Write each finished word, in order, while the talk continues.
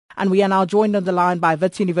And we are now joined on the line by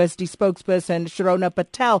Wits University spokesperson Sharona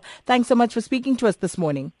Patel. Thanks so much for speaking to us this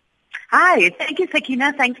morning. Hi, thank you,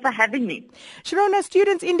 Sakina. Thanks for having me. Sharona,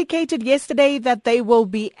 students indicated yesterday that they will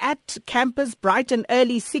be at campus bright and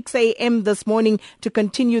early, 6 a.m. this morning to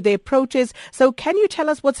continue their protest. So can you tell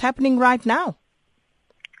us what's happening right now?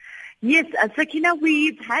 Yes, Sakina,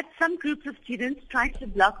 we've had some groups of students trying to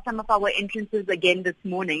block some of our entrances again this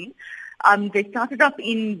morning. They started off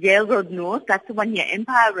in Yale Road North, that's the one near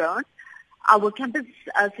Empire Road. Our campus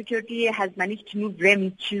security has managed to move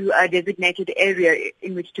them to a designated area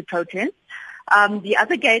in which to protest. The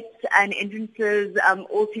other gates and entrances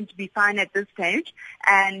all seem to be fine at this stage,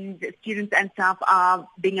 and students and staff are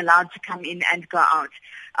being allowed to come in and go out.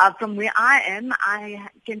 From where I am, I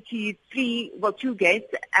can see two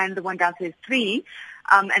gates, and the one downstairs 3,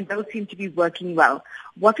 and those seem to be working well.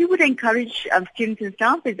 What we would encourage students and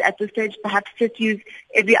staff is at this stage perhaps just use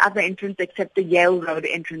every other entrance except the Yale Road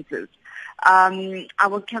entrances.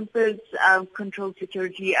 Our campus control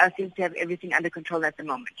security seems to have everything under control at the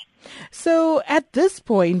moment. So at this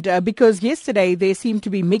point, because yesterday there seemed to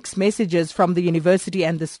be mixed messages from the university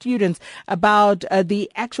and the students about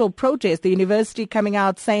the actual protest, the university coming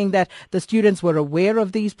out saying that the students were aware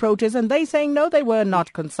of these protests and they saying no, they were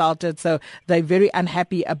not consulted, so they're very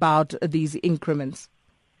unhappy about these increments.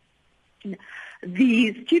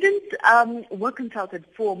 The students were consulted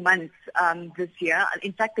 4 months this year.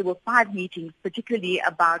 In fact, there were 5 meetings, particularly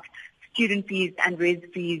about student fees and raise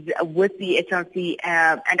fees with the SRC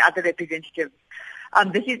and other representatives.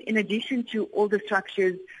 This is in addition to all the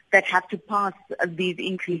structures that have to pass these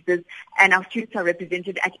increases, and our students are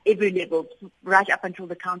represented at every level, right up until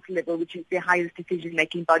the council level, which is the highest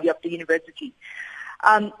decision-making body of the university.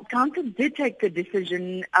 Council did take the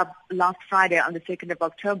decision last Friday on the 2nd of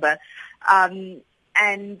October,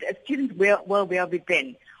 and students were aware of it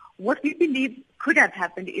then. What we believe could have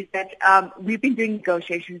happened is that we've been doing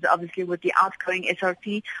negotiations, obviously, with the outgoing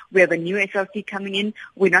SRC. We have a new SRC coming in.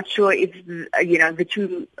 We're not sure if the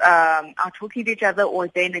two are talking to each other or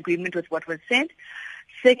if they're in agreement with what was said.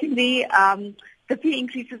 Secondly, the fee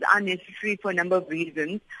increases are necessary for a number of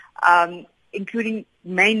reasons, including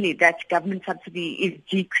mainly that government subsidy is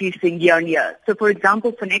decreasing year on year. So, for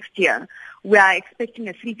example, for next year, we are expecting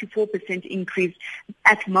a 3 to 4% increase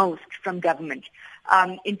at most from government.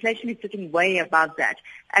 Inflation is sitting way above that,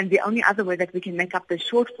 and the only other way that we can make up the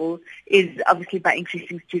shortfall is obviously by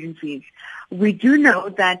increasing student fees. We do know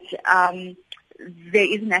that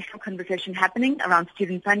there is a national conversation happening around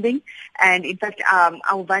student funding, and in fact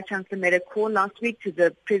our Vice-Chancellor made a call last week to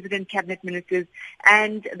the President, Cabinet Ministers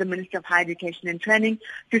and the Minister of Higher Education and Training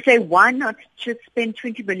to say why not just spend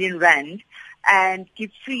 20 billion rand and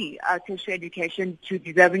give free tertiary education to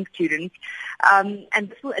deserving students, and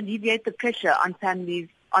this will alleviate the pressure on families,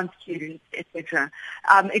 on students, etc.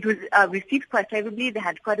 It was received quite favorably. They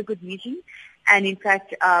had quite a good meeting. And in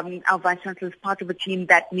fact, our Vice-Chancellor is part of a team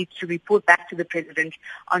that needs to report back to the President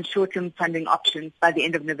on short-term funding options by the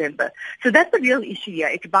end of November. So that's the real issue here.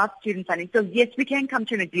 It's about student funding. So yes, we can come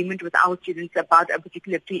to an agreement with our students about a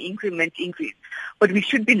particular fee increment increase, but we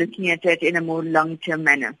should be looking at it in a more long-term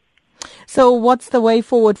manner. So what's the way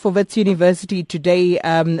forward for Wits University today,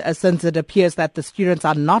 since it appears that the students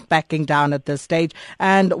are not backing down at this stage?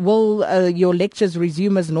 And will your lectures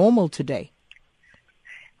resume as normal today?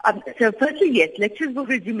 So firstly, yes, lectures will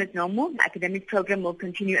resume as normal. The academic program will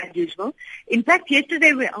continue as usual. In fact,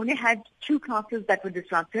 yesterday we only had 2 classes that were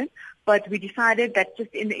disrupted, but we decided that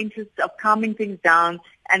just in the interest of calming things down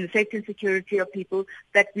and the safety and security of people,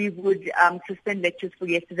 that we would suspend lectures for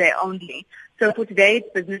yesterday only. So for today,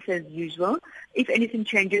 it's business as usual. If anything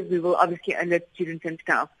changes, we will obviously alert students and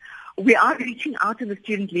staff. We are reaching out to the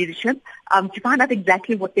student leadership to find out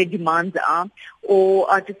exactly what their demands are,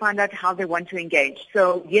 or to find out how they want to engage.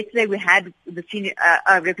 So yesterday we had the senior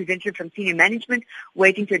representative from senior management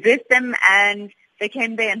waiting to address them, and they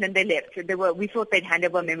came there and then they left. We thought they'd hand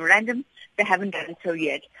over a memorandum. They haven't done so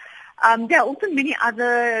yet. There are also many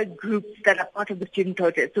other groups that are part of the student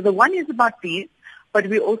protest. So the one is about fees, but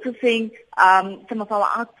we're also seeing some of our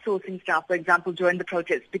outsourcing staff, for example, join the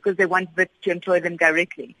protest because they want Wits to employ them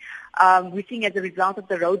directly. We're seeing as a result of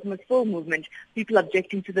the Roads Must Fall movement, people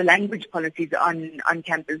objecting to the language policies on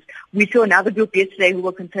campus. We saw another group yesterday who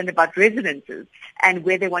were concerned about residences and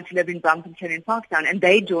where they want to live in Braamfontein and Parktown, and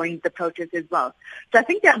they joined the protest as well. So I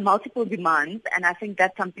think there are multiple demands, and I think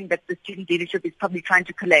that's something that the student leadership is probably trying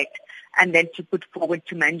to collect and then to put forward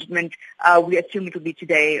to management. We assume it will be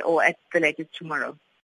today or at the latest tomorrow.